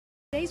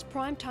Today's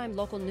primetime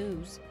local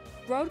news.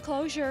 Road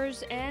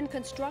closures and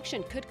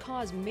construction could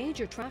cause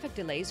major traffic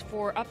delays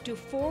for up to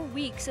 4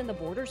 weeks in the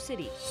border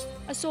city.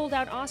 A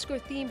sold-out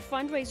Oscar-themed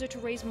fundraiser to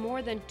raise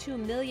more than $2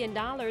 million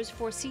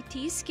for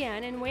CT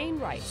scan in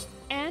Wainwright.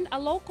 And a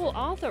local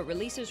author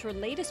releases her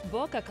latest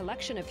book, a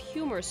collection of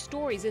humorous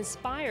stories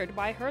inspired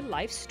by her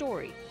life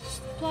story.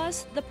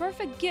 Plus, the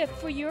perfect gift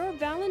for your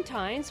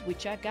Valentines. We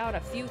check out a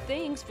few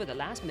things for the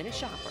last-minute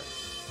shopper.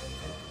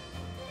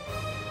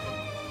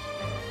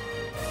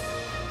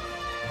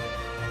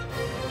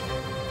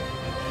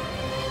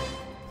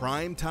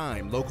 Prime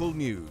time local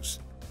news,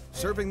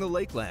 serving the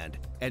Lakeland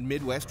and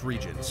Midwest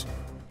regions.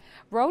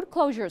 Road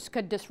closures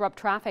could disrupt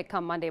traffic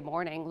come Monday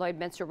morning.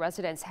 Lloydminster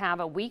residents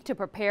have a week to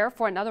prepare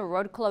for another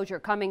road closure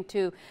coming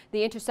to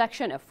the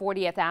intersection of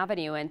 40th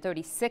Avenue and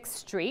 36th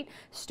Street.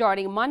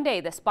 Starting Monday,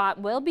 the spot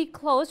will be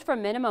closed for a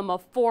minimum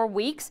of 4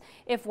 weeks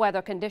if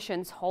weather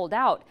conditions hold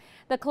out.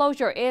 The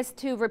closure is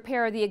to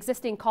repair the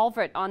existing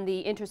culvert on the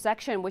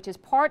intersection, which is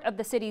part of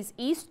the city's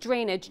east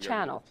drainage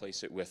channel.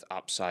 Replace it with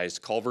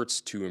upsized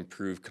culverts to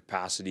improve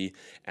capacity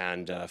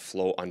and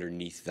flow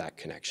underneath that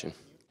connection.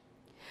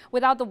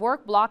 Without the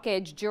work,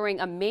 blockage during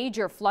a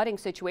major flooding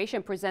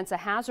situation presents a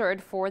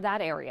hazard for that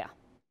area.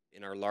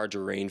 In our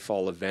larger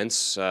rainfall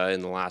events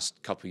in the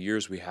last couple of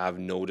years, we have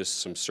noticed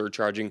some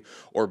surcharging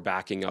or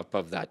backing up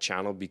of that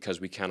channel because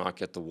we cannot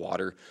get the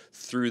water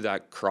through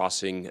that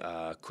crossing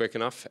quick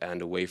enough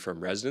and away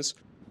from residents.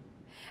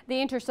 The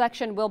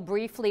intersection will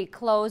briefly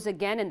close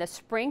again in the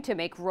spring to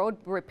make road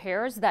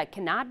repairs that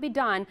cannot be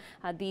done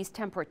at these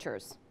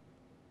temperatures.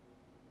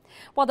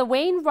 Well, the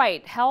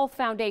Wainwright Health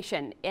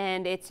Foundation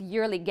and its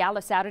yearly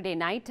gala Saturday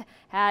night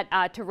had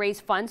to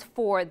raise funds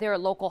for their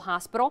local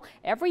hospital.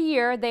 Every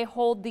year they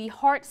hold the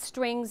Heart,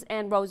 Strings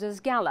and Roses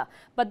Gala,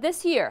 but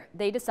this year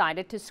they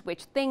decided to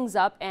switch things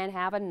up and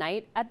have a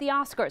night at the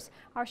Oscars.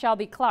 Our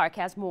Shelby Clark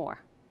has more.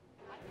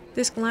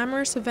 This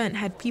glamorous event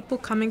had people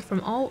coming from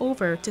all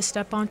over to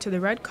step onto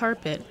the red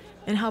carpet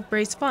and help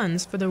raise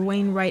funds for the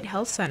Wainwright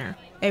Health Center.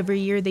 Every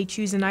year they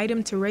choose an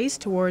item to raise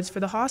towards for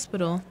the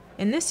hospital,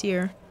 and this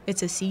year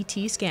it's a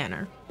CT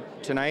scanner.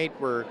 Tonight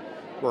we're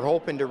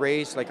hoping to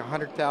raise like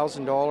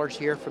 $100,000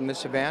 here from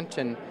this event,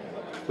 and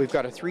we've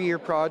got a 3-year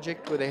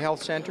project with the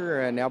health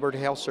center and Alberta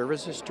Health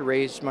Services to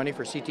raise money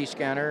for CT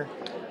scanner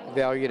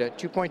valued at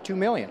 $2.2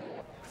 million.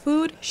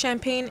 Food,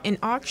 champagne, and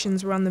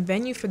auctions were on the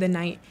venue for the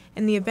night,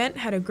 and the event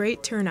had a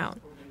great turnout.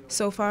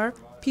 So far,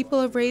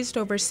 people have raised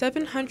over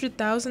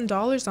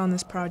 $700,000 on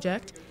this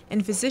project,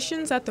 and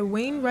physicians at the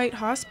Wainwright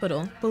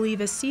Hospital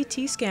believe a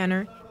CT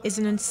scanner is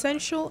an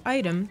essential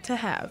item to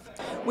have.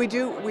 We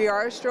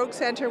are a stroke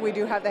center. We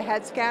do have the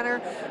head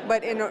scanner,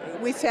 but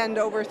we send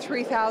over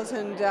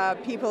 3,000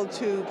 people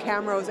to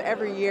Camrose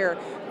every year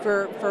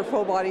for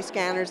full body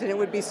scanners, and it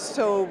would be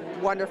so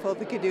wonderful if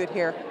we could do it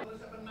here.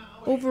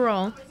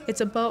 Overall,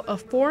 it's about a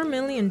 $4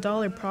 million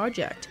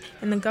project,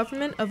 and the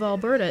government of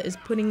Alberta is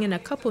putting in a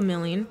couple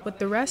million, with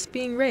the rest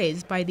being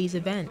raised by these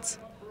events.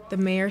 The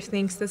mayor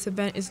thinks this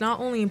event is not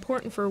only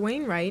important for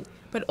Wainwright,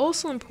 but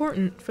also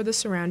important for the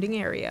surrounding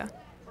area.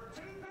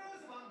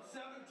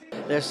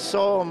 There's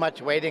so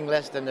much waiting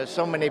list and there's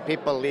so many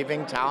people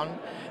leaving town.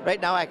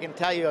 Right now I can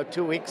tell you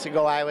 2 weeks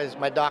ago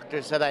my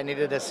doctor said I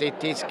needed a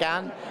CT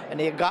scan, and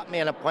he got me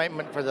an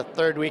appointment for the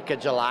 3rd week of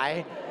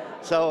July.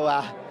 So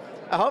I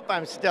hope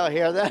I'm still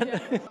here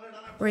then.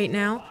 Right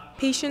now,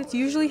 patients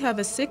usually have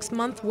a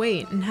 6-month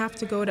wait and have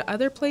to go to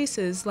other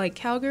places like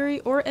Calgary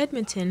or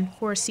Edmonton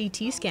for a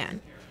CT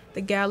scan.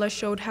 The gala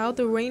showed how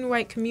the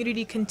Wainwright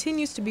community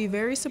continues to be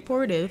very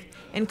supportive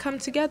and come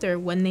together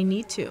when they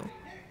need to.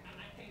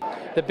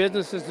 The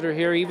businesses that are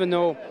here, even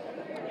though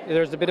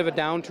there's a bit of a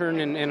downturn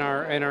in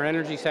our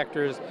energy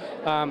sectors,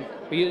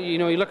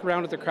 you look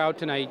around at the crowd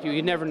tonight,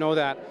 you never know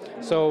that.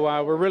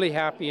 So we're really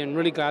happy and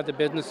really glad the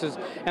businesses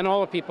and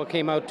all the people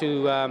came out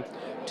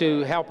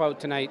to help out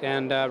tonight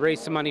and raise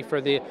some money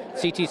for the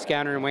CT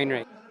scanner in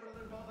Wainwright.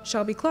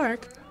 Shelby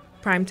Clark,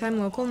 Primetime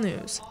Local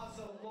News.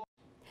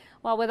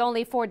 Well, with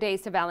only 4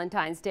 days to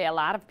Valentine's Day, a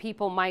lot of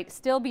people might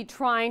still be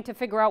trying to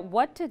figure out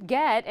what to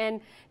get,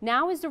 and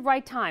now is the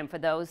right time for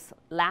those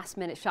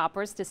last-minute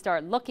shoppers to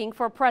start looking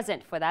for a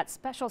present for that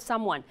special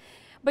someone.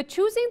 But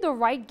choosing the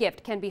right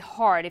gift can be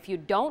hard if you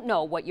don't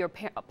know what your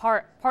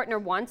partner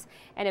wants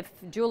and if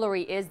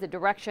jewelry is the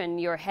direction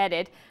you're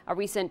headed. A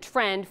recent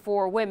trend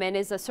for women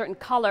is a certain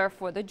color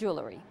for the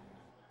jewelry.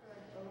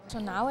 So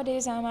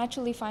nowadays I'm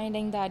actually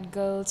finding that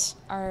girls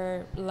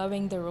are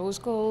loving the rose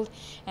gold,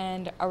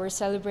 and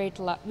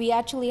we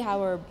actually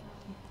have our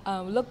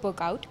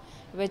lookbook out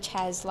which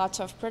has lots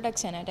of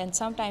products in it, and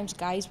sometimes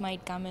guys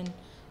might come in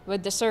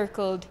with the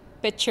circled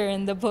picture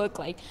in the book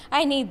like,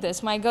 I need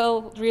this, my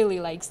girl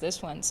really likes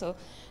this one. So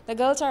the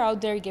girls are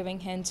out there giving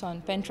hints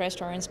on Pinterest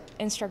or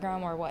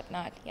Instagram or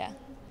whatnot. Yeah.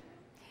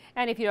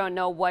 And if you don't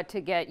know what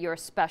to get your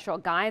special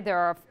guy, there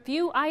are a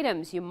few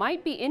items you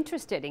might be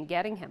interested in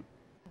getting him.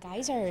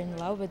 Guys are in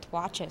love with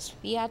watches.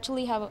 We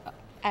actually have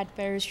at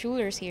Paris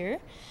Jewelers here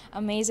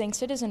amazing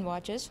citizen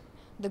watches.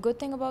 The good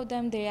thing about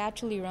them, they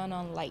actually run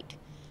on light.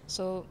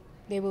 So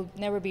they will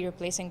never be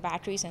replacing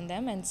batteries in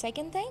them. And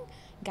second thing,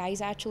 guys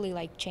actually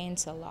like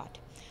chains a lot.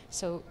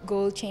 So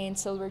gold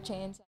chains, silver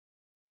chains.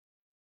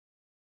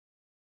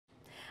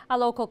 A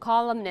local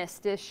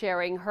columnist is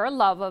sharing her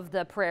love of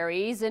the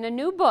prairies in a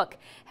new book.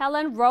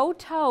 Helen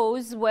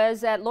Toews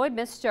was at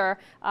Lloydminster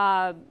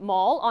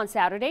Mall on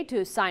Saturday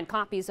to sign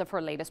copies of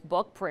her latest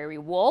book, Prairie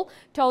Wool.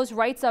 Toews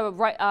writes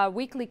a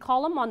weekly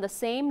column on the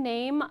same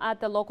name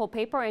at the local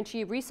paper, and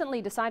she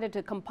recently decided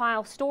to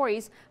compile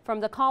stories from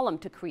the column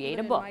to create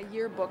a book. In my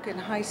yearbook in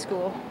high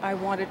school, I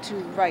wanted to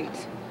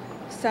write.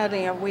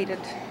 Sadly, I waited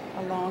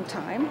a long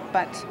time,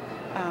 but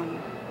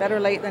better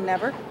late than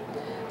never.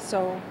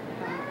 So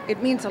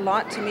it means a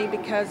lot to me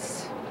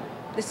because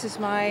this is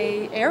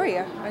my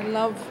area. I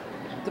love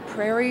the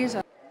prairies.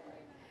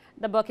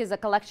 The book is a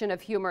collection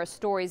of humorous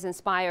stories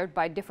inspired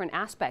by different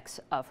aspects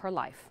of her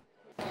life.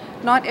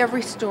 Not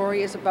every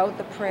story is about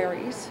the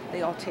prairies.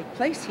 They all take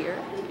place here,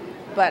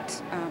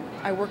 but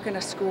I work in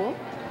a school,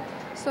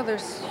 so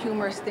there's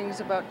humorous things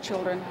about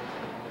children.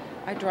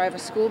 I drive a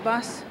school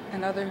bus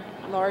and other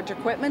large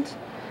equipment,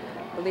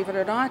 believe it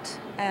or not,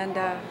 and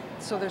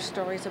so there's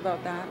stories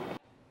about that.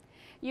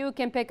 You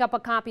can pick up a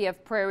copy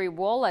of Prairie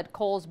Wool at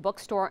Kohl's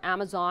Bookstore,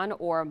 Amazon,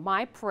 or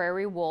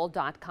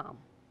myprairiewool.com.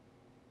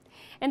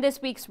 In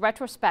this week's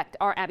Retrospect,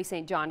 our Abby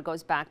St. John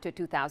goes back to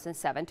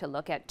 2007 to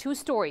look at two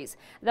stories.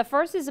 The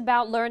first is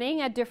about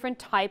learning a different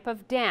type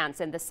of dance,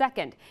 and the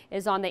second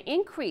is on the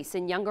increase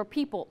in younger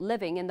people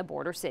living in the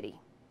border city.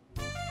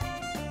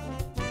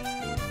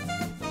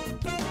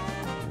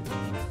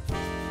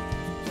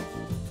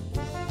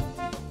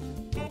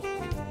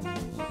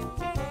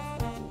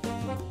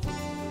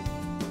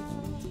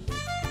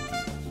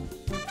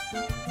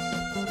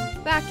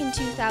 Back in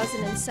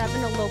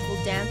 2007, a local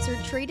dancer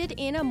traded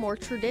in a more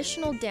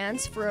traditional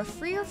dance for a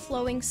freer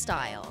flowing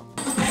style.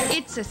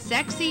 It's a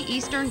sexy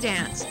Eastern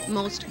dance,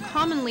 most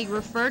commonly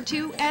referred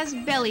to as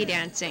belly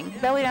dancing.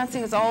 Belly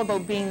dancing is all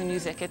about being the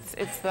music.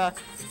 It's the,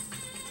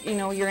 you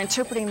know, you're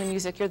interpreting the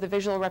music, you're the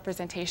visual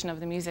representation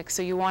of the music.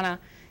 So you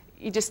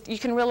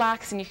can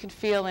relax and you can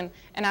feel, and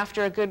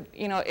after a good,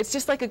 you know, it's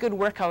just like a good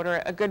workout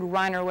or a good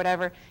run or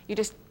whatever, you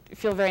just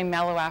feel very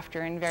mellow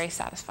after and very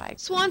satisfied.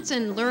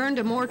 Swanson learned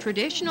a more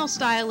traditional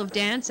style of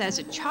dance as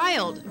a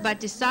child, but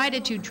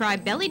decided to try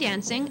belly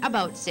dancing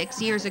about 6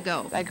 years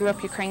ago. I grew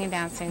up Ukrainian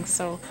dancing,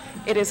 so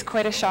it is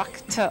quite a shock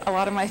to a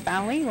lot of my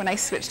family when I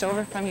switched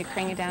over from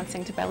Ukrainian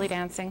dancing to belly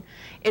dancing.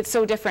 It's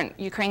so different.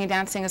 Ukrainian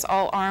dancing is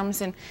all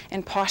arms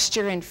and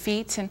posture and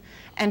feet,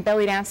 and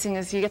belly dancing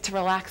is you get to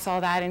relax all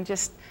that and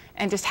just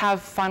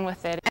have fun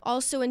with it.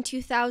 Also in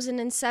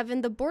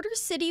 2007, the border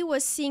city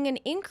was seeing an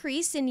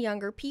increase in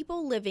younger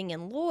people living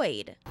in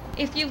Lloyd.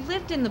 If you've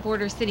lived in the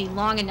border city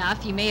long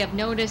enough, you may have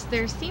noticed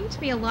there seem to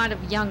be a lot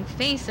of young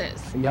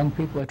faces. Young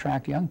people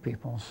attract young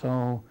people,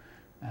 so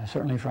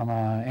certainly from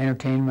an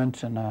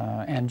entertainment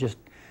and just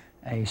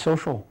a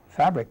social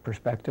fabric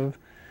perspective.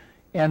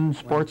 And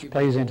sports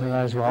plays into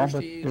that as well,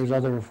 but there's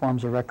other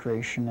forms of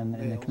recreation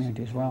in the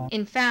community as well.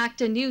 In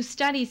fact, a new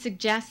study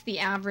suggests the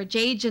average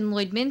age in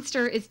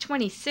Lloydminster is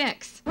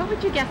 26. What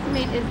would you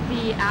guesstimate is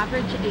the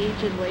average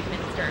age in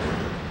Lloydminster?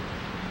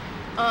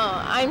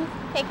 I'm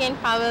thinking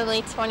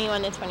probably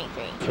 21 to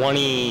 23.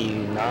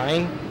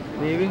 29,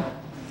 maybe?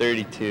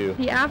 32.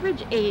 The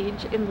average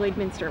age in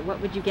Lloydminster,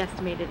 what would you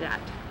guesstimate it at?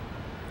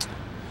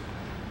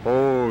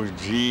 Oh,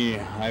 gee,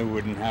 I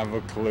wouldn't have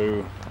a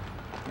clue.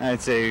 I'd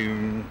say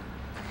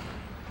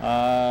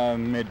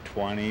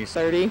mid-20s.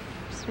 30.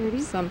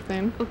 30?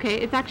 Something. Okay,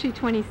 it's actually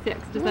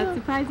 26. Does that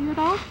surprise you at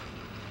all?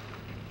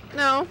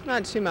 No,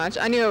 not too much.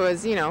 I knew it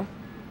was, you know,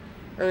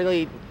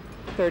 early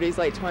 30s,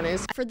 late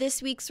 20s. For this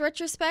week's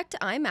Retrospect,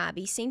 I'm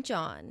Abby St.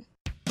 John.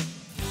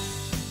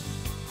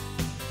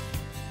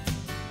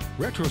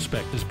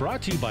 Retrospect is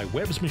brought to you by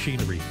Webb's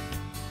Machinery.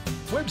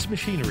 Webb's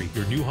Machinery,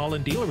 your New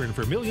Holland dealer in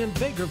Vermilion,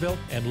 Bakerville,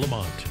 and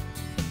Lamont.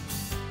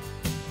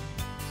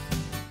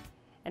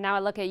 And now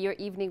a look at your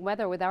evening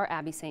weather with our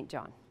Abby St.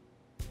 John.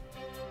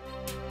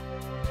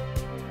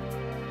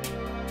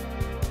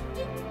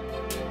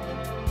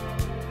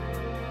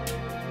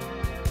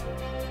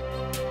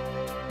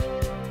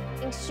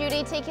 Thanks,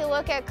 Judy. Taking a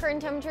look at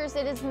current temperatures,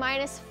 it is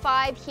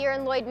 -5 here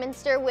in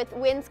Lloydminster with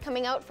winds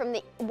coming out from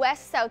the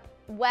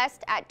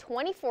west-southwest at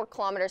 24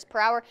 kilometers per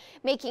hour,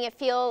 making it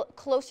feel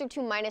closer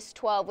to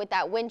 -12 with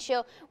that wind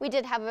chill. We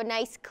did have a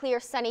nice, clear,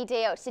 sunny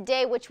day out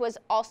today, which was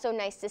also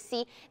nice to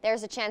see.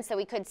 There's a chance that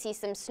we could see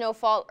some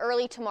snowfall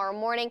early tomorrow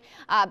morning,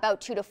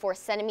 about 2 to 4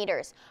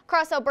 centimeters.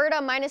 Across Alberta,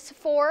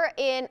 -4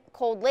 in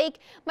Cold Lake,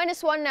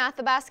 -1 in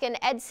Athabasca and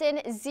Edson,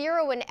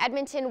 0 in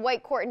Edmonton,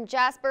 Whitecourt and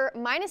Jasper,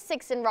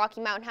 -6 in Rocky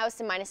Mountain House,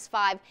 and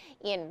 -5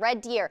 in Red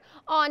Deer.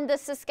 On the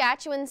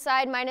Saskatchewan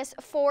side,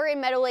 -4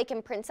 in Meadow Lake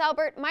and Prince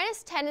Albert,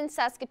 -10 in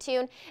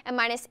Saskatoon, and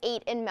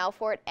 -8 in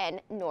Melfort and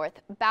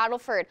North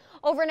Battleford.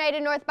 Overnight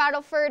in North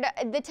Battleford,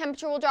 the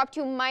temperature will drop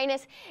to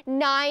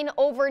 -9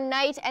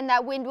 overnight, and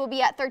that wind will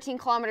be at 13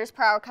 kilometers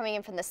per hour coming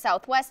in from the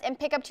southwest and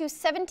pick up to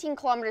 17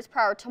 kilometers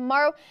per hour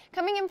tomorrow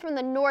coming in from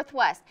the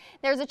northwest.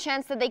 There's a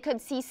chance that they could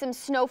see some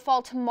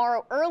snowfall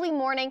tomorrow early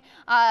morning.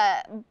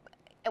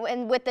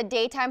 and with the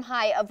daytime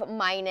high of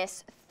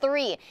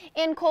 -3.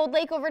 In Cold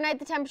Lake overnight,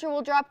 the temperature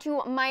will drop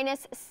to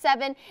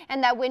 -7,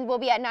 and that wind will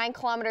be at 9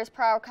 kilometers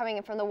per hour coming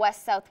in from the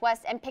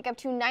west-southwest and pick up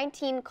to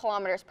 19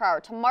 kilometers per hour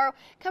tomorrow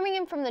coming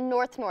in from the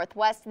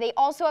north-northwest. They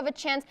also have a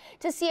chance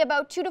to see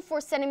about 2 to 4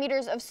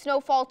 centimeters of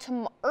snowfall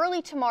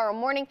early tomorrow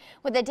morning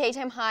with a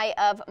daytime high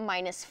of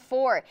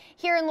 -4.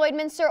 Here in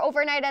Lloydminster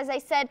overnight, as I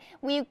said,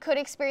 we could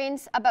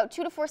experience about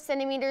 2 to 4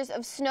 centimeters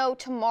of snow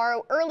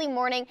tomorrow early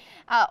morning.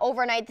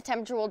 Overnight, the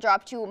temperature will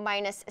drop to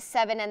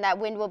 -7, and that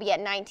wind will be at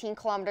 19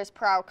 kilometers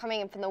per hour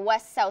coming in from the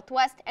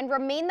west-southwest and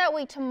remain that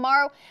way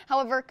tomorrow.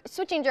 However,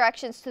 switching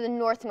directions to the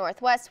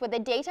north-northwest with a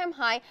daytime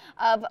high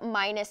of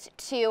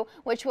 -2,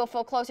 which will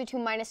feel closer to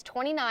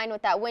 -29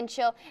 with that wind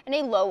chill and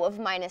a low of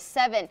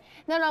 -7.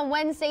 Then on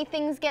Wednesday,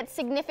 things get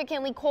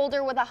significantly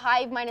colder with a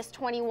high of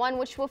 -21,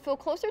 which will feel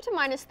closer to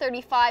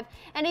 -35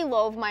 and a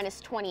low of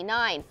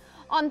 -29.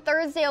 On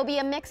Thursday, it'll be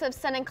a mix of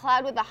sun and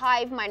cloud with a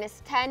high of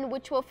 -10,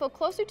 which will feel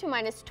closer to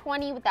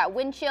 -20 with that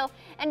wind chill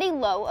and a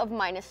low of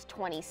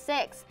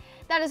 -26.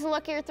 That is a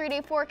look at your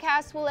 3-day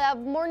forecast. We'll have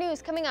more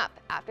news coming up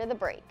after the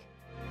break.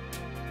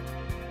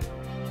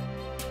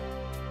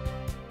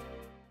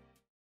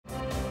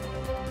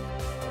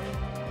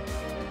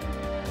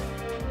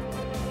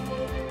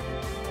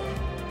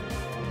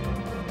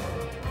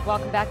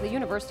 Welcome back. The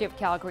University of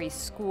Calgary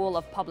School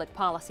of Public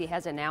Policy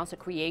has announced the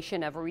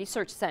creation of a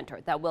research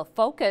centre that will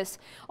focus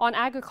on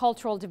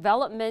agricultural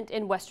development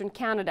in Western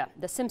Canada.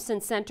 The Simpson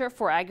Centre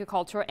for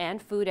Agriculture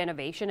and Food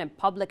Innovation and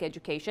Public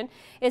Education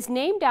is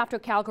named after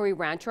Calgary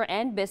rancher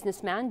and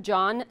businessman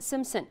John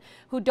Simpson,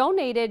 who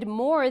donated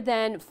more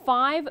than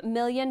 $5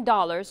 million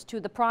to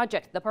the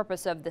project. The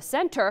purpose of the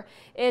centre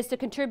is to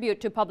contribute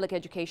to public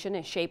education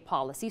and shape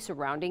policy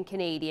surrounding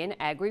Canadian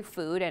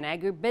agri-food and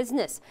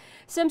agribusiness.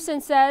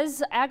 Simpson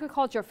says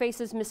agriculture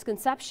faces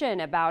misconception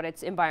about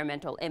its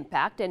environmental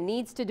impact and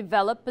needs to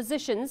develop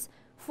positions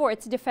for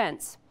its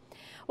defense.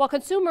 While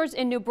consumers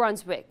in New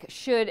Brunswick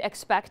should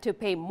expect to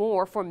pay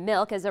more for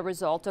milk as a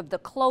result of the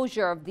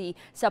closure of the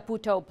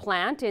Saputo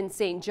plant in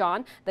St.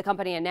 John, the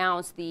company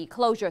announced the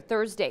closure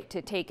Thursday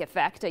to take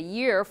effect a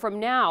year from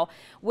now,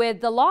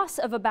 with the loss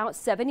of about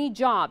 70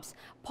 jobs.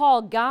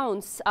 Paul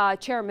Gowns,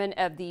 chairman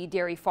of the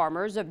Dairy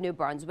Farmers of New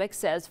Brunswick,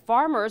 says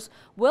farmers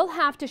will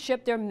have to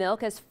ship their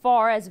milk as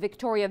far as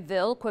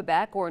Victoriaville,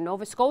 Quebec, or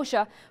Nova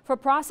Scotia for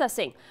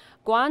processing.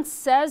 Gowns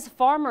says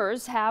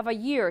farmers have a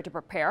year to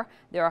prepare.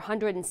 There are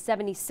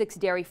 176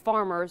 dairy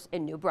farmers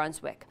in New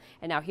Brunswick.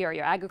 And now here are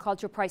your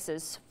agriculture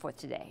prices for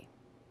today.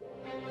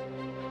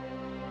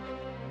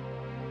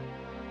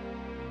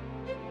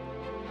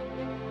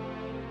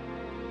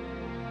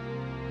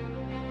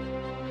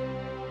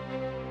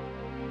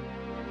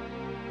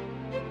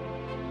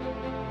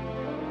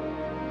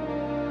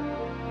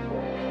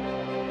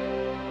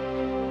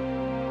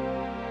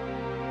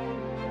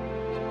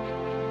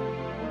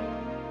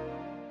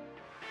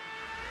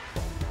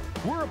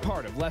 We're a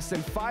part of less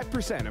than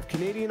 5% of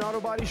Canadian auto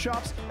body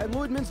shops and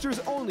Lloydminster's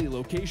only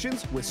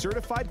locations with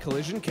certified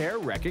collision care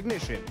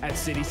recognition at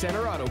City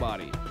Centre Auto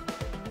Body.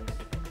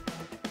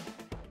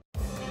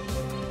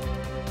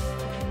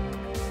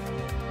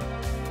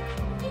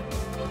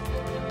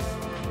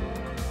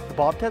 The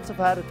Bobcats have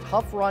had a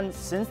tough run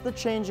since the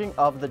changing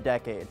of the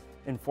decade.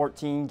 In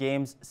 14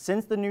 games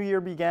since the new year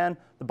began,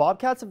 the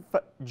Bobcats have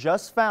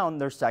just found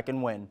their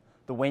second win.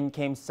 The win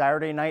came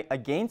Saturday night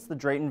against the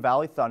Drayton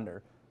Valley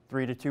Thunder.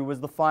 3-2 was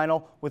the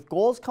final, with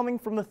goals coming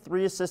from the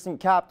 3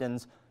 assistant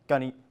captains,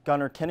 Gunnar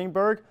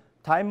Kinningberg,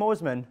 Ty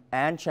Mosman,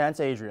 and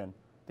Chance Adrian.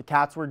 The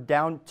Cats were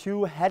down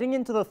 2 heading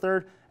into the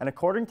third, and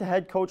according to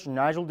head coach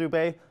Nigel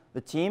Dubé,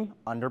 the team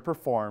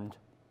underperformed.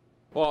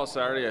 Well,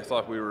 Saturday I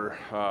thought we were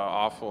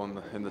awful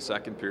in the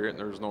second period, and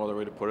there was no other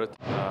way to put it.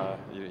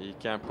 You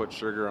can't put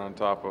sugar on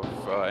top of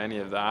any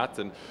of that,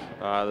 and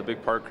the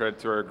big part credit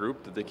to our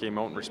group that they came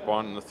out and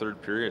responded in the third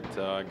period.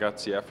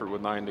 Gutsy effort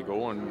with 9 to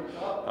go and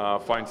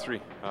find 3.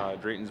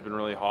 Drayton's been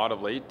really hot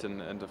of late,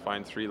 and to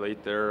find 3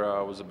 late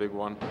there was a big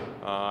one.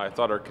 I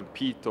thought our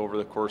compete over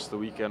the course of the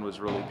weekend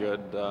was really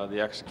good. The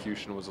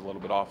execution was a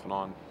little bit off and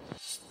on.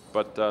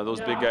 But those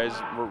big guys,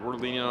 we're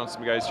leaning on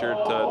some guys here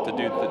to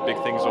do the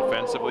big things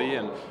offensively,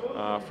 and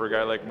for a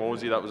guy like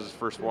Mosey, that was his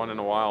first one in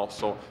a while.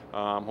 So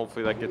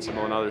hopefully that gets him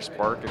another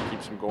spark and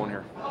keeps him going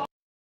here.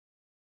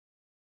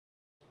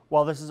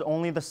 While this is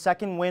only the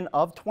second win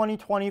of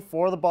 2020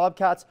 for the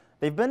Bobcats,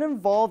 they've been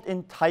involved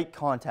in tight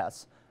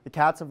contests. The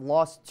Cats have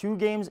lost 2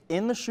 games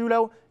in the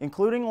shootout,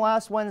 including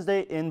last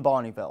Wednesday in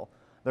Bonnyville.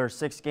 There are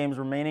 6 games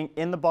remaining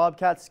in the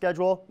Bobcats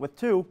schedule, with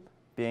 2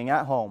 being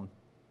at home.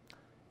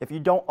 If you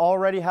don't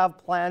already have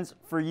plans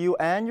for you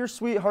and your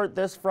sweetheart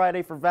this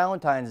Friday for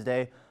Valentine's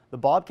Day, the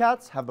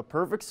Bobcats have the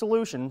perfect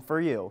solution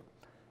for you.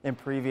 In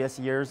previous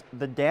years,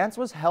 the dance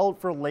was held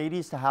for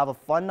ladies to have a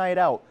fun night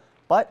out,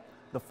 but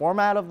the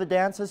format of the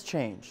dance has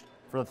changed.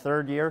 For the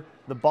 3rd year,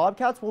 the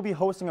Bobcats will be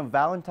hosting a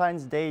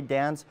Valentine's Day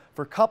dance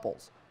for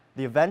couples.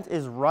 The event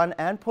is run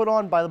and put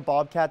on by the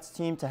Bobcats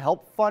team to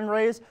help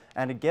fundraise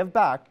and to give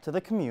back to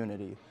the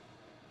community.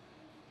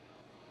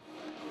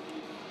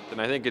 And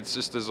I think it's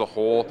just as a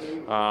whole,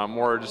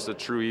 more just a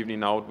true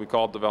evening out. We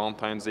call it the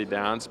Valentine's Day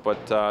dance,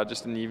 but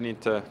just an evening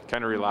to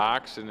kind of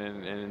relax and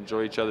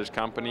enjoy each other's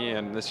company.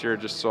 And this year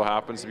just so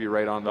happens to be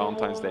right on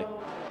Valentine's Day.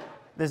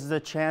 This is a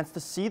chance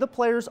to see the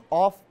players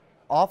off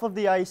of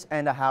the ice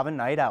and to have a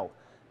night out.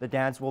 The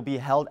dance will be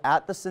held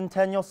at the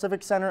Centennial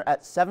Civic Center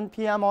at 7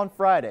 p.m. on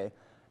Friday.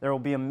 There will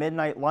be a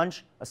midnight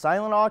lunch, a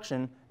silent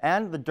auction,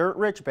 and the Dirt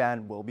Rich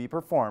Band will be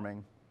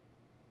performing.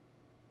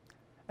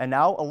 And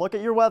now a look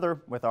at your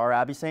weather with our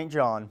Abby St.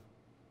 John.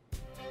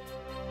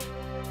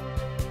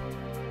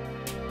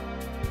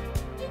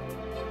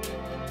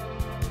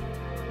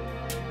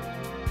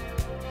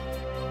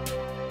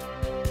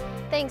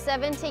 Thanks,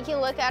 Evan. Taking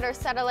a look at our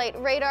satellite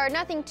radar,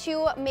 nothing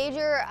too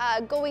major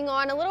going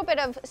on. A little bit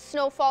of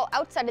snowfall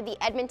outside of the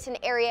Edmonton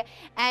area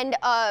and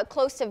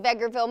close to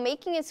Vegreville,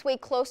 making its way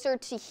closer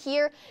to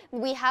here.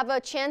 We have a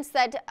chance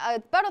that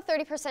about a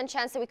 30%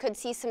 chance that we could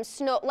see some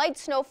light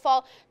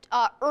snowfall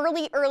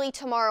early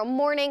tomorrow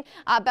morning.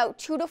 About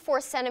 2 to 4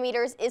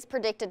 centimeters is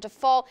predicted to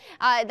fall.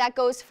 That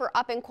goes for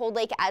up in Cold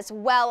Lake as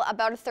well.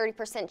 About a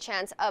 30%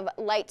 chance of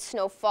light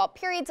snowfall.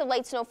 Periods of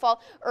light snowfall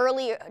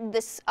early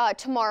this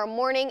tomorrow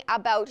morning.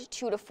 About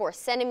 2 to 4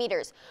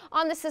 centimeters.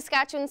 On the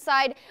Saskatchewan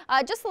side,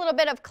 just a little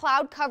bit of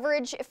cloud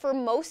coverage for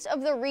most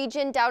of the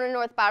region down in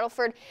North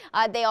Battleford.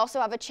 They also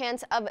have a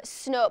chance of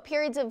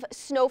periods of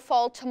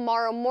snowfall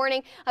tomorrow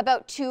morning,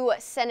 about 2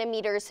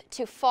 centimeters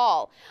to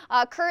fall.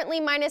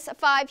 Currently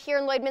 -5 here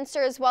in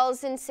Lloydminster as well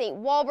as in St.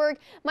 Walburg,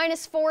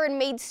 -4 in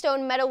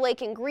Maidstone, Meadow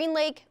Lake and Green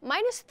Lake,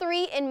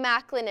 -3 in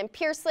Macklin and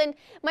Pearceland,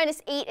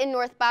 -8 in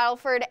North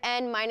Battleford,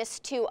 and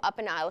 -2 up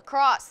in Isle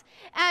Cross.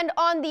 And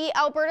on the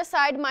Alberta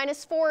side,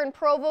 -4 in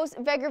Provost,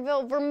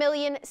 Vegreville,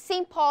 Vermilion,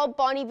 St. Paul,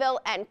 Bonnyville,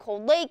 and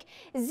Cold Lake,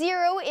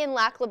 0 in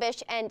Lac La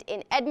Biche and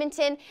in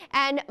Edmonton,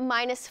 and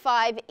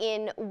 -5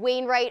 in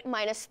Wainwright,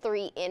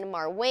 -3 in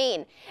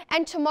Marwayne.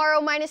 And tomorrow,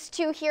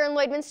 -2 here in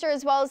Lloydminster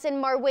as well as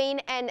in Marwayne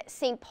and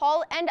St.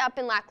 Paul, and up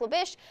in Lac La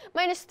Biche,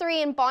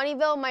 -3 in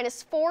Bonnyville,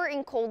 -4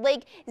 in Cold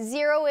Lake,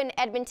 0 in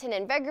Edmonton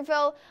and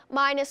Vegreville,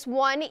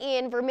 -1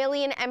 in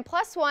Vermilion, and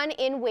 +1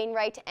 in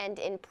Wainwright and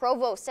in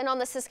Provost. And on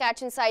the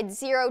Saskatchewan side,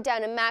 0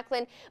 down in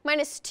Macklin,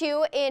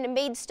 -2 in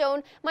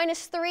Maidstone,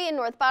 -3 in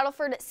North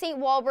Battleford, St.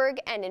 Walburg,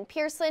 and in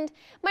Pearceland,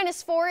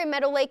 -4 in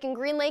Meadow Lake and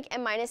Green Lake,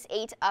 and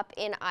 -8 up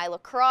in Isle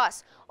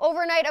Cross.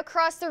 Overnight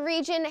across the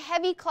region,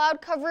 heavy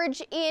cloud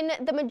coverage in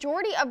the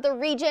majority of the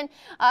region,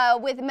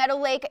 with Meadow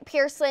Lake,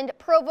 Pearceland,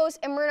 Provost,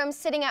 and Murnum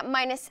sitting at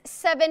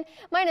 -7,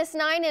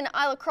 -9 in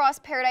Isle Cross,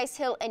 Paradise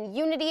Hill, and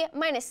Unity,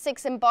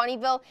 -6 in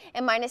Bonnyville,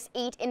 and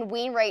 -8 in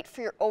Wainwright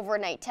for your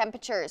overnight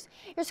temperatures.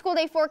 Your school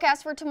day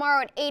forecast for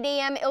tomorrow at 8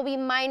 a.m. it'll be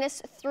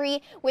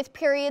 -3 with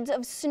periods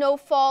of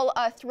snowfall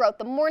throughout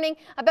the morning.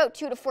 About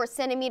 2 to 4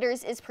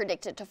 centimeters is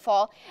predicted to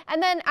fall.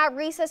 And then at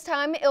recess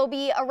time, it'll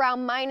be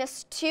around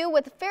 -2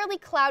 with fairly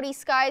cloudy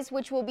skies,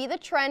 which will be the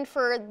trend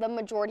for the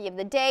majority of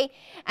the day.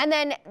 And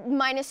then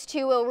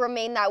 -2 will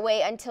remain that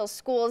way until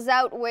school is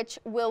out, which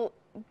will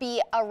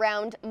be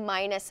around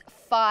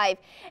 -5,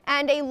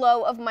 and a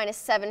low of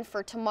 -7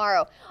 for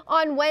tomorrow.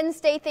 On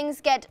Wednesday,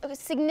 things get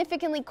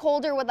significantly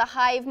colder with a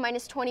high of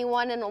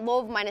 -21 and a low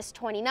of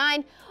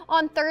 -29.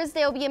 On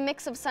Thursday, it'll be a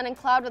mix of sun and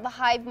cloud with a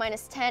high of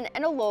 -10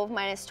 and a low of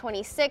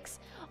 -26.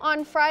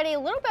 On Friday, a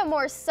little bit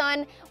more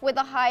sun with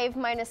a high of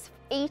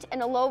 -8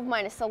 and a low of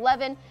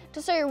 -11.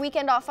 To start your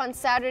weekend off on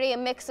Saturday, a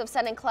mix of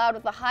sun and cloud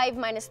with a high of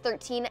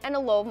 -13 and a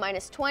low of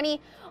 -20.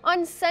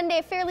 On Sunday,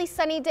 a fairly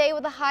sunny day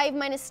with a high of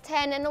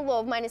 -10 and a low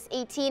of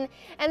 -18.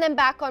 And then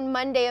back on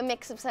Monday, a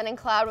mix of sun and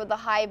cloud with a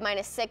high of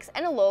 -6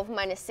 and a low of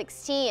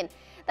 -16.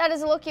 That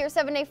is a look at your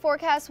 7-day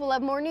forecast. We'll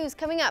have more news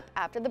coming up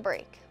after the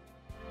break.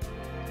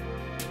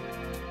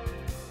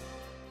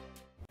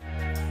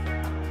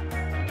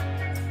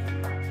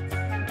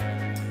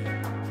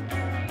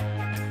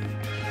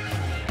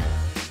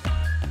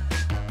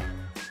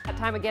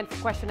 Time again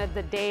for question of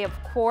the day. Of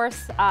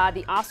course,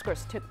 the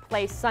Oscars took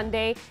place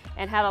Sunday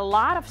and had a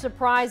lot of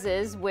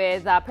surprises,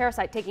 with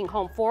Parasite taking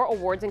home 4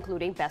 awards,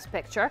 including Best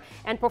Picture,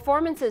 and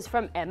performances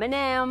from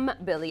Eminem,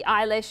 Billie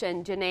Eilish,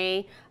 and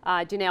Janelle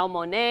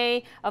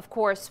Monáe. Of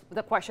course,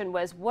 the question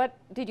was, what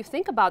did you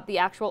think about the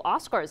actual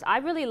Oscars? I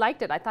really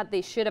liked it. I thought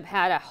they should have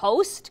had a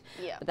host,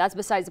 but that's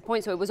besides the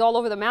point. So it was all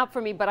over the map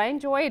for me, but I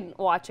enjoyed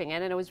watching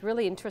it, and it was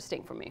really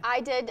interesting for me.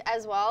 I did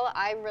as well.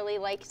 I really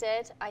liked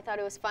it. I thought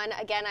it was fun.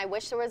 Again, I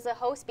wish there was a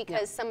host,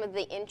 because some of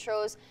the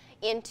intros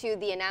into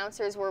the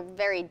announcers were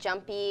very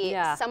jumpy.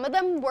 Some of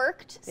them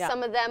worked.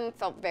 Some of them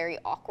felt very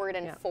awkward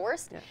and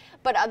forced.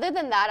 But other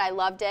than that, I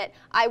loved it.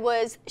 I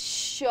was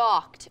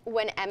shocked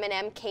when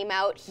Eminem came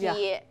out.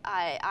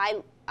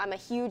 I'm a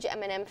huge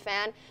Eminem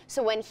fan.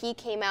 So when he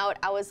came out,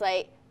 I was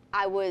like,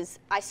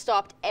 I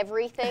stopped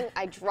everything.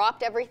 I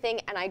dropped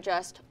everything, and I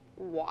just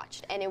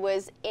watched, and it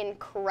was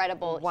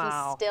incredible.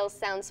 He still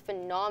sounds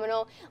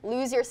phenomenal.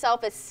 Lose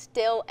Yourself is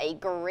still a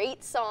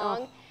great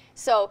song.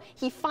 So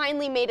he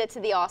finally made it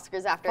to the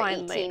Oscars after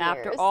 18 years.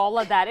 After all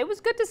of that. It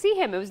was good to see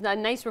him. It was a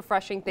nice,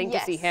 refreshing thing to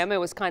see Yes. him. It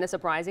was kind of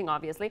surprising,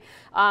 obviously.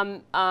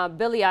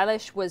 Billie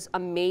Eilish was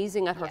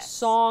amazing at her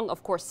song.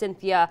 Of course,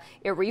 Cynthia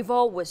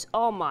Erivo was,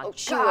 oh my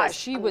gosh,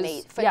 she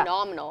was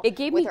phenomenal. It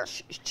gave me her.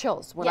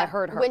 chills when I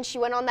heard her. When she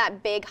went on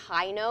that big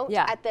high note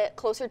at the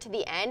closer to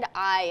the end,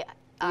 I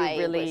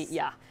really,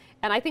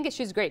 and I think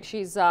she's great.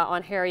 She's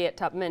on Harriet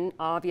Tubman,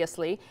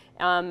 obviously,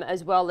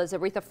 as well as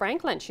Aretha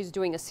Franklin. She's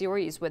doing a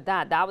series with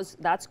that.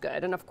 That's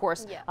good. And of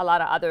course, a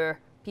lot of other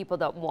people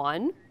that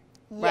won.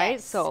 Right?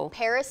 Yes. So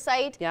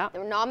Parasite, they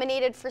were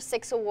nominated for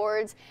 6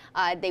 awards.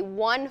 They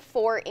won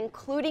 4,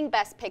 including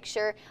Best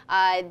Picture.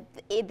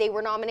 They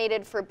were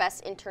nominated for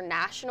Best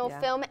International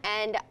Film,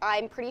 and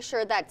I'm pretty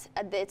sure that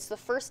it's the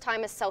first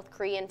time a South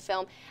Korean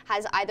film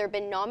has either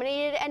been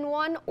nominated and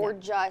won, or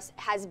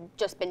has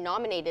just been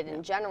nominated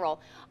in general.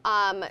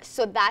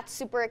 So that's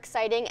super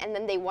exciting. And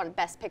then they won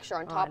Best Picture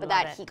on top of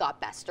that. He got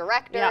Best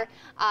Director.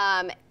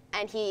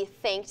 And he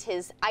thanked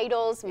his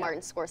idols, Martin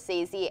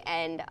Scorsese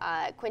and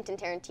Quentin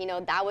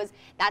Tarantino.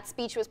 That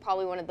speech was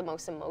probably one of the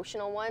most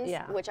emotional ones,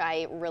 which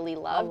I really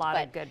loved. A lot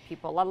of good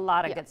people, a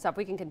lot of good stuff.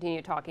 We can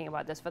continue talking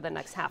about this for the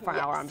next half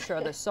hour. I'm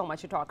sure there's so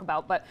much to talk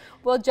about, but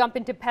we'll jump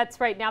into pets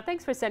right now.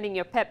 Thanks for sending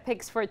your pet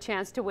pics for a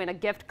chance to win a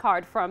gift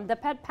card from the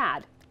Pet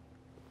Pad.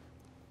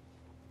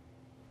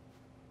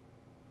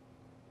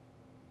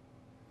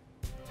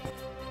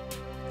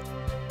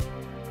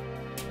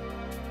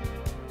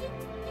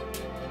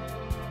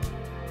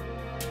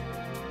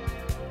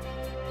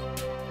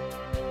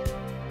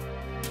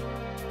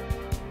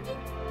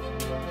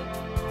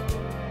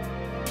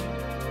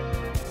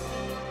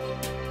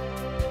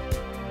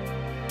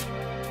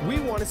 We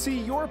want to see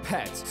your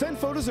pets. Send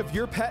photos of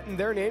your pet and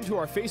their name to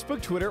our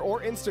Facebook, Twitter,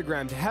 or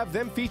Instagram to have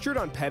them featured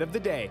on Pet of the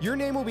Day. Your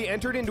name will be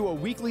entered into a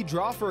weekly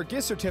draw for a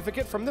gift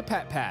certificate from the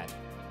Pet Pad.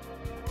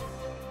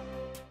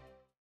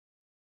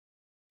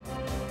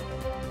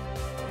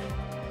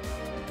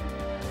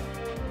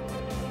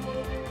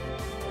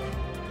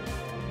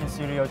 In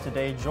studio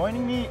today,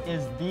 joining me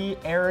is the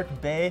Eric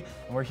Bay,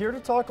 and we're here to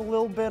talk a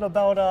little bit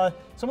about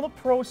some of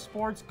the pro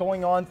sports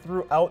going on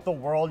throughout the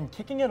world, and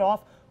kicking it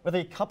off with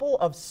a couple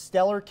of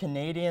stellar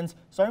Canadians,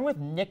 starting with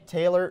Nick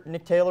Taylor.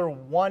 Nick Taylor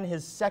won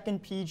his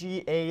second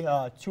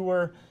PGA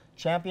Tour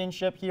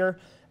championship here,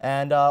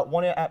 and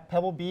won it at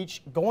Pebble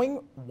Beach,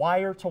 going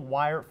wire to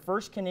wire.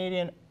 First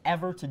Canadian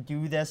ever to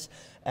do this,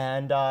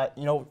 and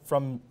you know,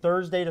 from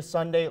Thursday to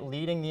Sunday,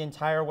 leading the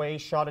entire way,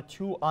 shot a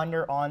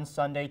 2-under on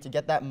Sunday to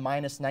get that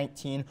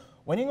 -19,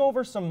 winning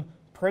over some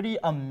pretty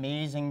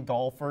amazing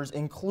golfers,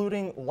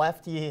 including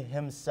lefty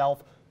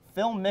himself,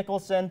 Phil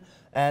Mickelson.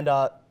 And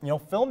you know,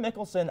 Phil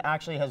Mickelson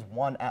actually has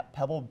won at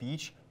Pebble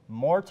Beach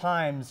more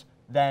times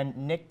than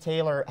Nick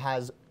Taylor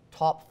has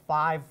top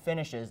 5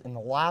 finishes in the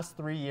last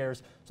 3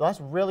 years. So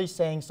that's really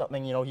saying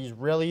something. You know, he's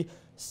really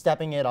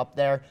stepping it up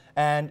there.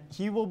 And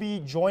he will be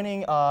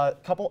joining a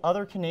couple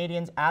other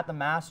Canadians at the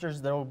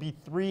Masters. There will be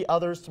 3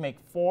 others to make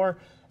 4.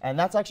 And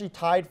that's actually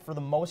tied for the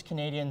most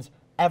Canadians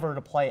ever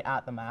to play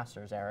at the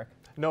Masters, Eric.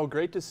 No,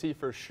 great to see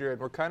for sure. And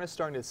we're kind of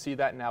starting to see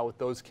that now with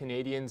those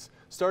Canadians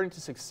starting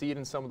to succeed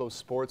in some of those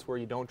sports where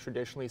you don't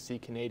traditionally see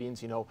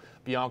Canadians, you know,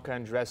 Bianca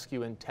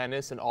Andreescu in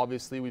tennis. And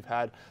obviously we've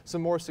had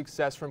some more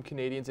success from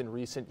Canadians in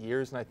recent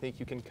years. And I think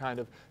you can kind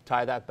of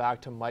tie that back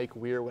to Mike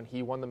Weir when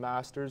he won the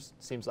Masters.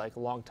 Seems like a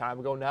long time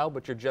ago now,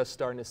 but you're just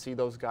starting to see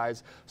those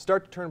guys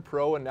start to turn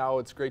pro. And now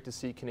it's great to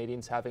see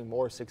Canadians having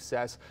more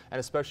success and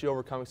especially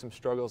overcoming some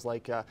struggles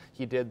like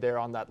he did there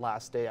on that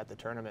last day at the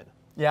tournament.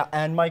 Yeah,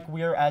 and Mike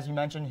Weir, as you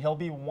mentioned, he'll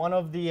be one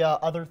of the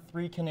other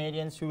 3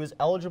 Canadians who is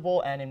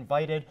eligible and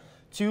invited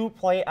to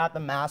play at the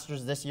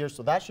Masters this year,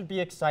 so that should be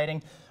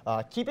exciting.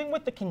 Keeping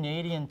with the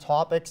Canadian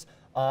topics,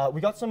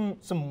 we got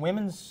some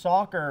women's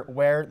soccer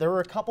where there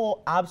were a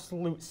couple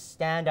absolute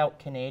standout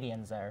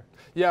Canadians there.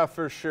 Yeah,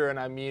 for sure, and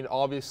I mean,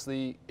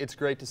 obviously, it's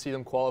great to see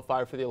them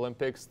qualify for the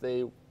Olympics.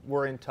 They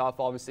were in tough,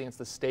 obviously, against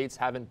the States,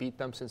 haven't beat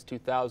them since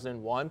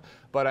 2001.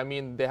 But, I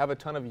mean, they have a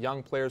ton of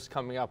young players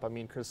coming up. I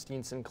mean,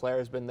 Christine Sinclair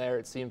has been there,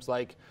 it seems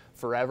like,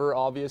 forever,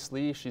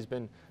 obviously. She's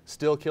been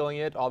still killing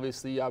it,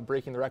 obviously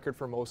breaking the record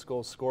for most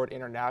goals scored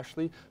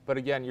internationally. But,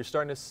 again, you're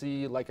starting to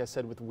see, like I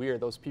said, with Weir,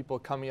 those people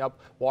coming up,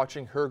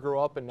 watching her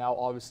grow up. And now,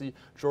 obviously,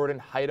 Jordan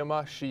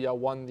Huitema, she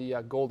won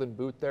the Golden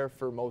Boot there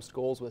for most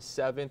goals with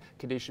 7.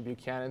 Kadesha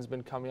Buchanan's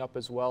been coming up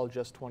as well,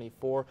 just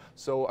 24.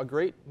 So a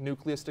great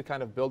nucleus to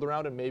kind of build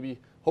around and maybe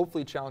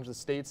hopefully challenge the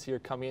States here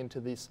coming into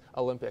these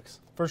Olympics.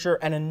 For sure,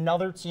 and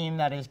another team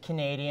that is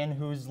Canadian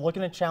who's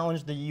looking to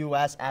challenge the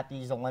U.S. at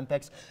these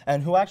Olympics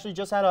and who actually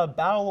just had a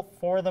battle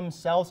for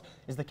themselves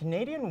is the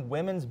Canadian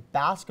women's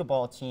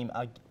basketball team.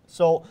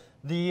 So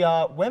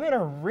the women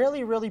are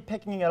really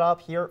picking it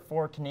up here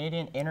for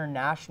Canadian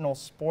international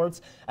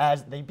sports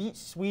as they beat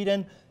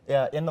Sweden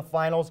in the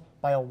finals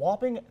by a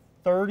whopping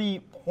 30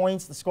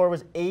 points. The score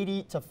was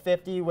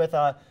 80-50 with,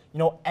 you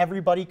know,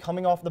 everybody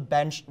coming off the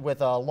bench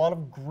with a lot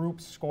of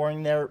groups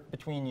scoring there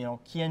between, you know,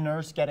 Kia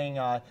Nurse getting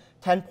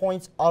 10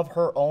 points of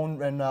her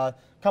own and a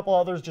couple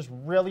others just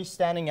really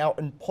standing out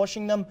and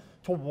pushing them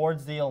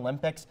towards the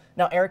Olympics.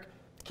 Now, Eric,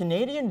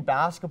 Canadian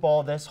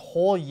basketball this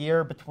whole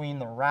year between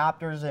the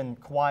Raptors and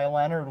Kawhi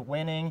Leonard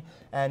winning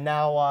and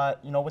now,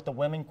 you know, with the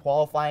women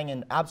qualifying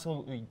and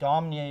absolutely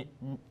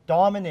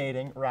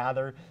dominating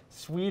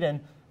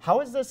Sweden, how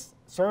has this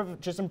sort of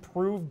just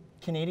improved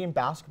Canadian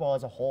basketball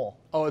as a whole?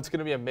 Oh, it's going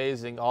to be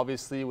amazing.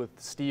 Obviously, with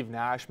Steve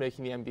Nash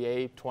making the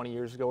NBA 20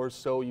 years ago or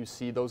so, you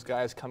see those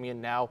guys coming in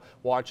now,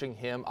 watching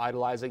him,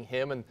 idolizing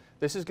him, and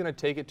this is going to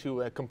take it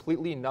to a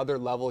completely another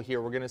level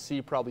here. We're going to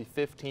see probably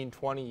 15,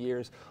 20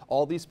 years,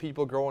 all these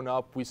people growing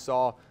up. We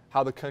saw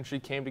how the country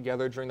came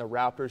together during the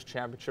Raptors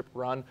championship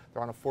run.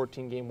 They're on a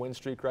 14-game win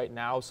streak right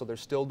now, so they're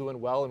still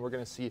doing well, and we're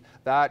going to see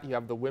that. You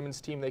have the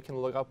women's team they can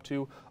look up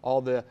to,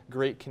 all the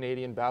great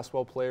Canadian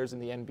basketball players in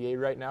the NBA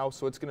right now,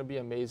 so it's going to be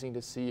amazing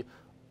to see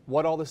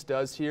what all this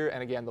does here.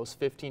 And again, those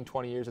 15,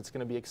 20 years, it's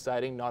going to be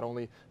exciting, not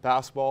only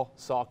basketball,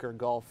 soccer,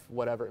 golf,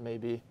 whatever it may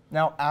be.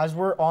 Now, as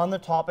we're on the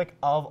topic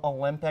of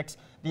Olympics,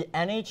 the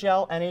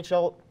NHL,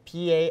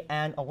 NHLPA,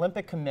 and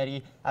Olympic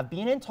Committee have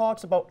been in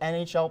talks about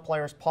NHL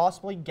players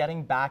possibly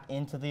getting back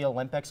into the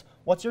Olympics.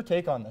 What's your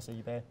take on this,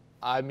 Ibe?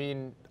 I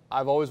mean,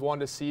 I've always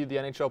wanted to see the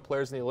NHL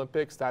players in the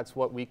Olympics. That's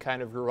what we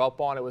kind of grew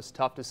up on. It was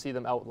tough to see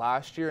them out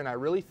last year, and I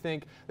really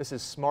think this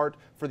is smart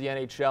for the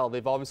NHL.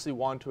 They've obviously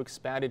wanted to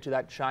expand into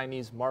that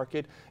Chinese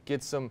market,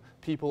 get some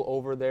people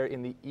over there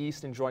in the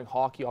East enjoying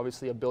hockey,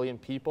 obviously 1 billion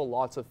people,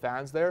 lots of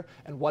fans there,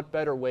 and what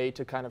better way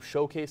to kind of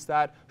showcase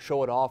that,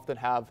 show it off, than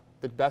have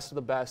the best of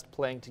the best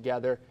playing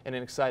together in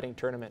an exciting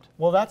tournament.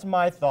 Well, that's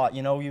my thought.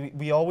 You know,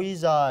 we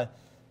always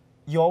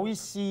you always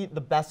see the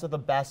best of the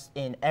best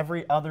in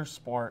every other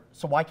sport.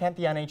 So why can't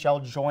the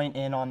NHL join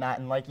in on that?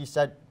 And like you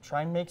said,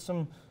 try and make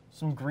some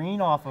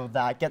green off of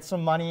that, get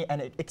some money,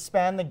 and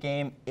expand the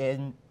game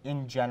in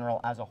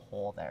general as a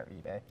whole there,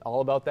 Ibe.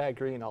 All about that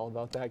green, all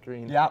about that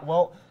green. Yeah,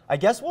 well, I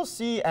guess we'll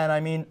see. And I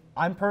mean,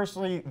 I'm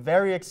personally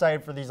very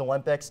excited for these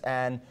Olympics.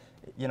 And,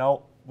 you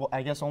know, well,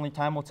 I guess only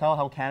time will tell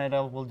how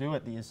Canada will do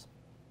at these.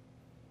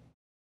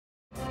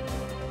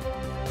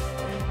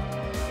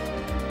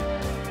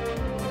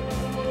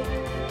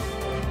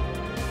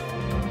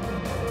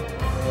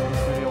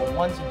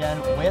 Once again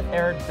with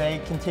Eric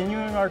Bay,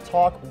 continuing our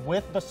talk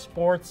with the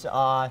sports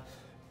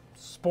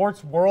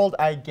world,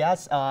 I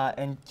guess,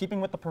 and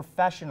keeping with the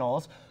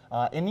professionals.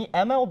 In the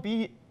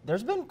MLB,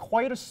 there's been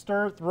quite a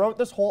stir throughout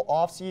this whole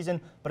offseason,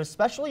 but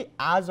especially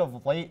as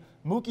of late.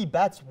 Mookie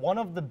Betts, one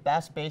of the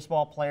best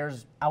baseball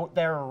players out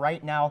there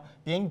right now,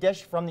 being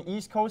dished from the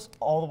East Coast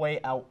all the way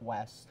out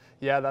west.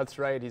 Yeah, that's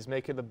right. He's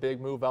making the big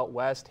move out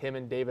west. Him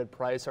and David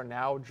Price are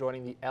now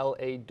joining the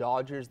LA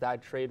Dodgers.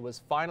 That trade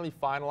was finally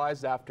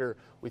finalized after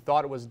we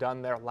thought it was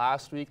done there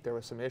last week. There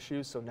were some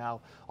issues, so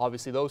now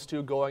obviously those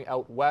two going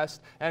out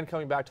west. And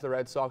coming back to the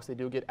Red Sox, they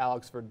do get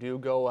Alex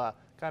Verdugo,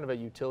 kind of a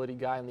utility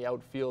guy in the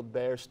outfield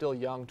there, still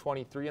young,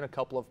 23, and a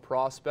couple of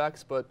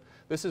prospects. But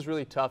this is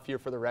really tough here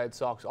for the Red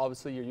Sox.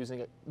 Obviously, you're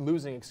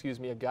losing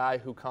a guy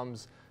who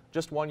comes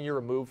just 1 year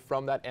removed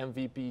from that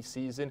MVP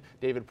season.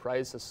 David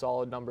Price, a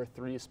solid number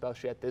 3,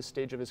 especially at this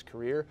stage of his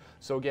career.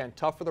 So again,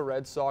 tough for the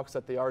Red Sox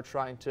that they are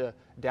trying to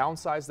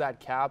downsize that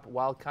cap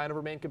while kind of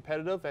remain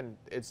competitive, and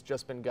it's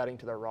just been gutting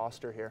to their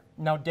roster here.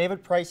 Now,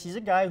 David Price, he's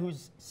a guy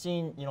who's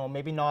seen, you know,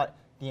 maybe not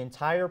the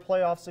entire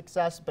playoff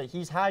success, but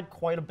he's had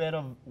quite a bit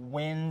of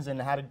wins and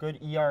had a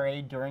good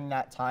ERA during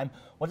that time.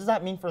 What does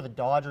that mean for the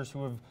Dodgers,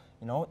 who have,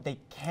 you know, they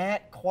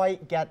can't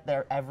quite get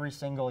there every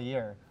single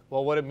year?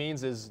 Well, what it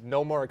means is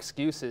no more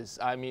excuses.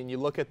 I mean, you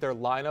look at their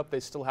lineup, they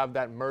still have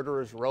that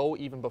murderer's row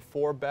even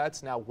before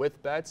Betts. Now with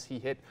Betts, he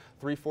hit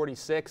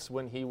 346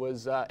 when he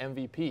was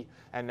MVP.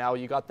 And now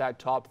you got that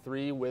top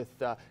 3 with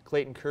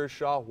Clayton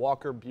Kershaw,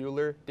 Walker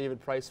Buehler. David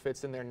Price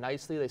fits in there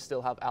nicely. They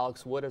still have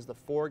Alex Wood as the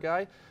 4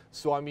 guy.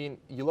 So, I mean,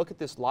 you look at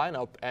this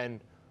lineup and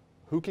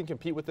who can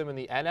compete with them in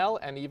the NL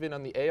and even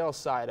on the AL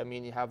side? I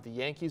mean, you have the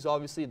Yankees,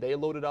 obviously. They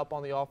loaded up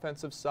on the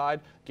offensive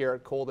side.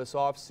 Garrett Cole this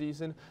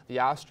offseason. The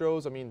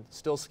Astros, I mean,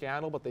 still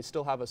scandal, but they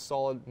still have a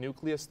solid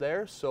nucleus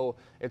there. So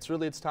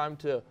it's time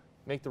to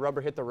make the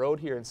rubber hit the road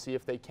here and see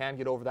if they can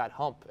get over that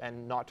hump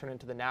and not turn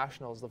into the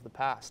Nationals of the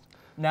past.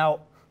 Now,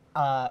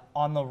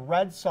 on the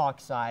Red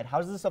Sox side, how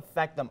does this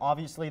affect them?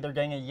 Obviously, they're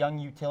getting a young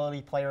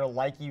utility player,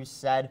 like you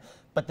said,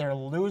 but they're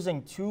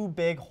losing 2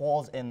 big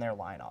holes in their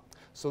lineup.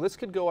 So this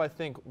could go, I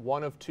think,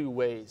 one of 2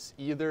 ways.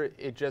 Either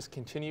it just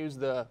continues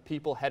the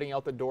people heading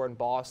out the door in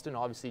Boston.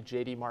 Obviously,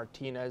 JD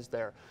Martinez,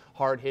 their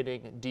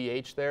hard-hitting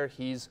DH there,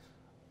 he's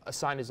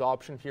assign his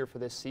option here for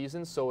this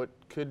season, so it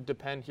could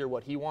depend here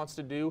what he wants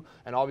to do.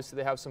 And obviously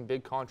they have some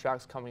big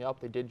contracts coming up.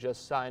 They did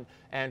just sign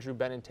Andrew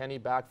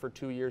Benintendi back for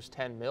 2 years,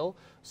 10 mil.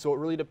 So it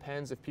really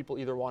depends if people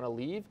either want to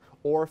leave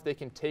or if they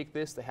can take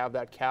this. They have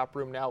that cap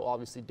room now.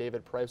 Obviously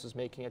David Price is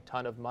making a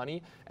ton of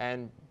money,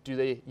 and do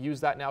they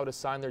use that now to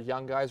sign their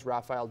young guys?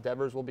 Rafael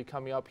Devers will be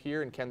coming up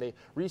here, and can they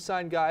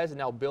re-sign guys and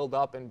now build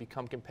up and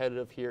become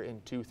competitive here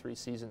in 2-3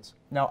 seasons?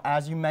 Now,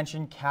 as you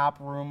mentioned, cap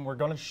room, we're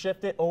going to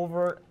shift it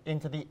over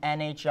into the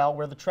NHL,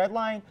 where the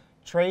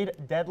trade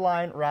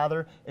deadline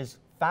is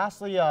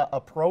fastly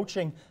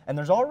approaching, and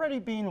there's already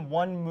been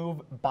one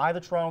move by the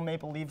Toronto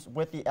Maple Leafs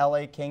with the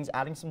LA Kings,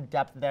 adding some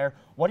depth there.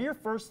 What are your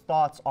first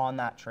thoughts on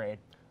that trade?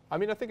 I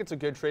mean, I think it's a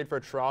good trade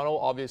for Toronto.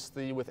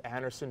 Obviously, with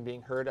Anderson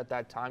being hurt at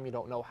that time, you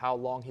don't know how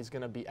long he's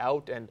going to be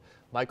out. And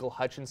Michael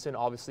Hutchinson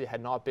obviously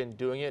had not been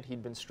doing it.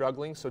 He'd been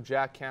struggling. So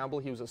Jack Campbell,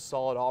 he was a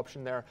solid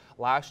option there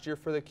last year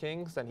for the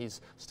Kings, and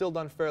he's still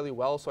done fairly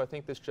well. So I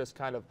think this just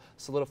kind of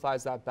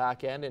solidifies that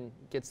back end and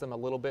gets them a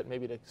little bit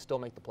maybe to still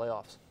make the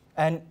playoffs.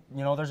 And,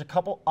 you know, there's a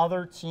couple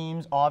other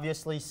teams,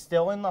 obviously,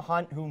 still in the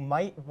hunt who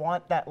might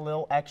want that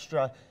little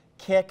extra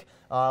kick.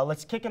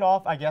 Let's kick it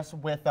off, I guess,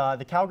 with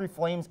the Calgary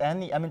Flames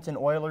and the Edmonton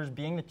Oilers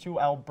being the two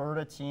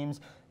Alberta teams.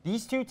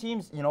 These two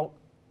teams, you know,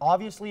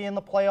 obviously in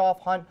the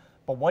playoff hunt,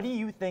 but what do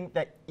you think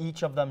that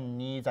each of them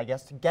needs, I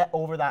guess, to get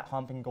over that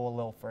hump and go a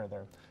little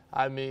further?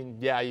 I mean,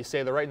 yeah, you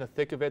say they're right in the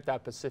thick of it.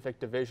 That Pacific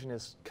Division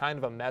is kind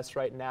of a mess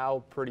right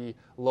now. Pretty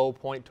low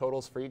point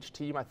totals for each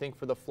team. I think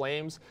for the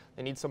Flames,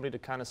 they need somebody to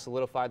kind of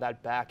solidify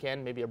that back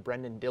end, maybe a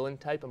Brendan Dillon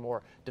type, a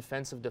more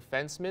defensive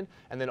defenseman.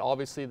 And then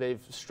obviously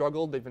they've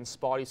struggled. They've been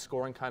spotty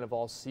scoring kind of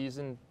all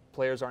season.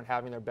 Players aren't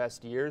having their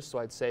best years, so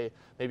I'd say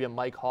maybe a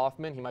Mike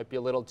Hoffman. He might be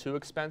a little too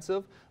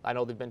expensive. I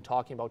know they've been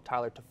talking about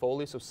Tyler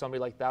Toffoli, so somebody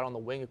like that on the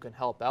wing who can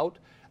help out.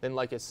 Then,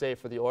 like I say,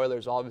 for the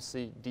Oilers,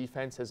 obviously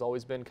defense has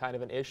always been kind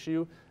of an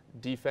issue.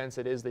 Defense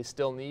it is they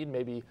still need,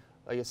 maybe,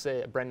 like I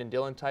say, a Brendan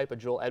Dillon type, a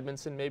Joel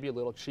Edmondson maybe, a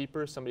little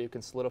cheaper, somebody who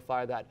can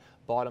solidify that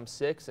bottom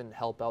six and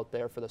help out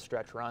there for the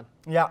stretch run.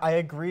 Yeah, I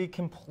agree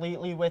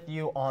completely with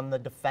you on the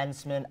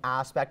defenseman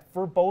aspect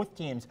for both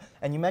teams.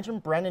 And you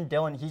mentioned Brendan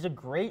Dillon. He's a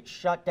great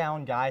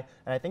shutdown guy,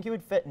 and I think he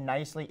would fit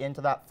nicely into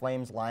that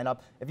Flames lineup.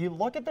 If you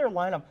look at their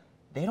lineup,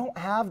 they don't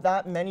have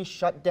that many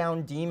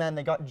shutdown D-men.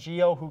 They got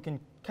Gio, who can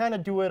kind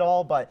of do it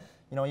all, but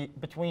you know,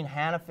 between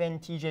Hanifin,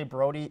 TJ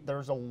Brody,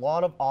 there's a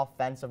lot of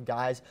offensive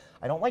guys.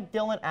 I don't like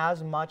Dillon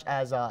as much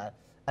as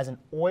an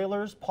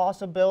Oilers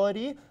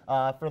possibility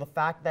for the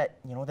fact that,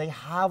 you know, they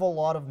have a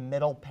lot of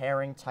middle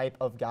pairing type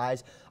of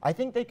guys. I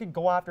think they could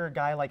go after a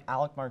guy like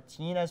Alec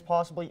Martinez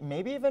possibly,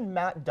 maybe even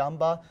Matt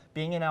Dumba,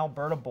 being an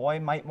Alberta boy,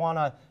 might want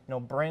to, you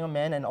know, bring him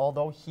in. And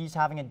although he's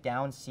having a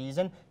down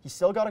season, he's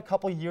still got a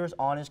couple years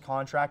on his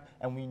contract,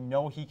 and we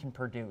know he can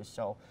produce.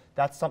 So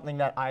that's something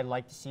that I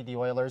like to see the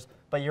Oilers.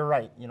 But you're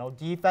right, you know,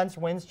 defense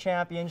wins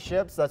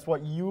championships. That's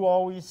what you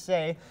always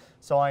say.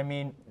 So, I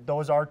mean,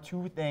 those are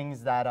two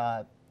things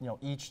that, you know,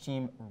 each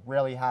team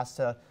really has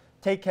to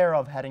take care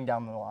of heading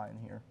down the line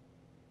here.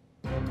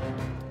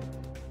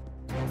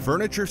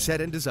 Furniture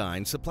set and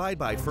design supplied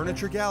by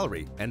Furniture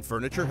Gallery and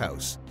Furniture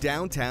House,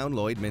 downtown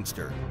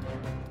Lloydminster.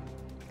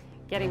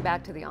 Getting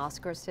back to the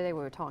Oscars today,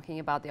 we were talking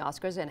about the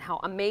Oscars and how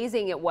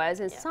amazing it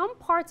was, and some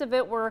parts of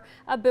it were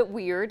a bit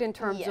weird in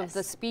terms of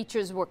the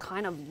speeches were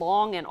kind of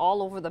long and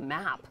all over the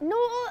map. No,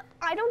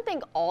 I don't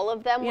think all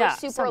of them were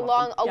super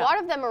long. A lot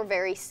of them are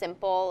very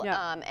simple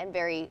and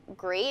very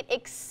great,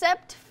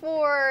 except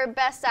for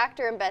Best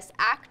Actor and Best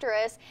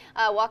Actress,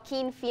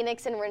 Joaquin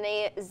Phoenix and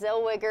Renee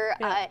Zellweger.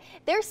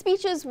 Their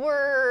speeches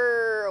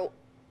were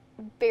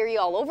very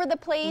all over the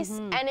place,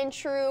 and in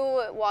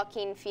true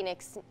Joaquin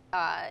Phoenix,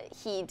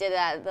 he did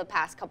that the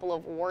past couple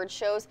of award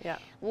shows.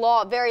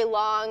 Very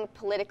long,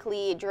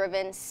 politically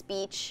driven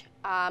speech.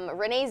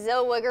 Renee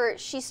Zellweger,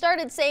 she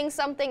started saying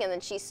something and then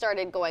she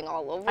started going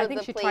all over the place. I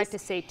think she tried to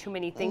say too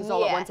many things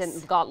all at once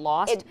and got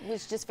lost. It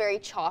was just very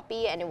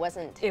choppy, and it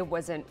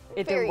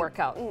didn't work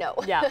out. No.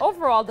 Yeah,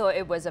 overall though,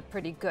 it was a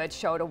pretty good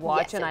show to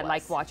watch, and I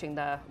liked watching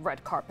the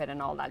red carpet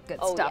and all that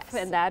good stuff.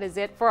 And that is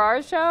it for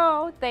our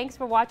show. Thanks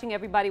for watching,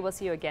 everybody. We'll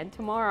see you again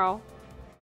tomorrow.